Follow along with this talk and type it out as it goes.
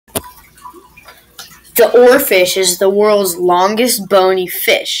The oarfish is the world's longest bony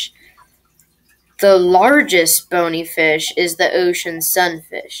fish. The largest bony fish is the ocean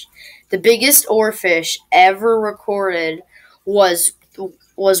sunfish. The biggest oarfish ever recorded was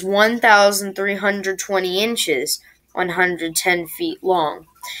 1,320 inches, 110 feet long.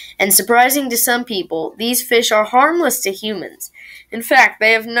 And surprising to some people, these fish are harmless to humans. In fact,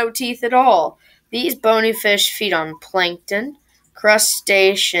 they have no teeth at all. These bony fish feed on plankton,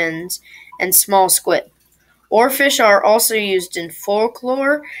 crustaceans, and small squid. Oarfish are also used in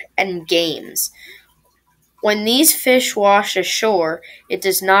folklore and games. When these fish wash ashore, it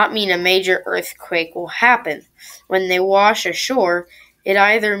does not mean a major earthquake will happen. When they wash ashore, it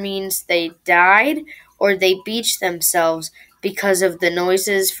either means they died or they beached themselves because of the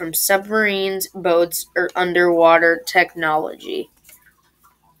noises from submarines, boats, or underwater technology.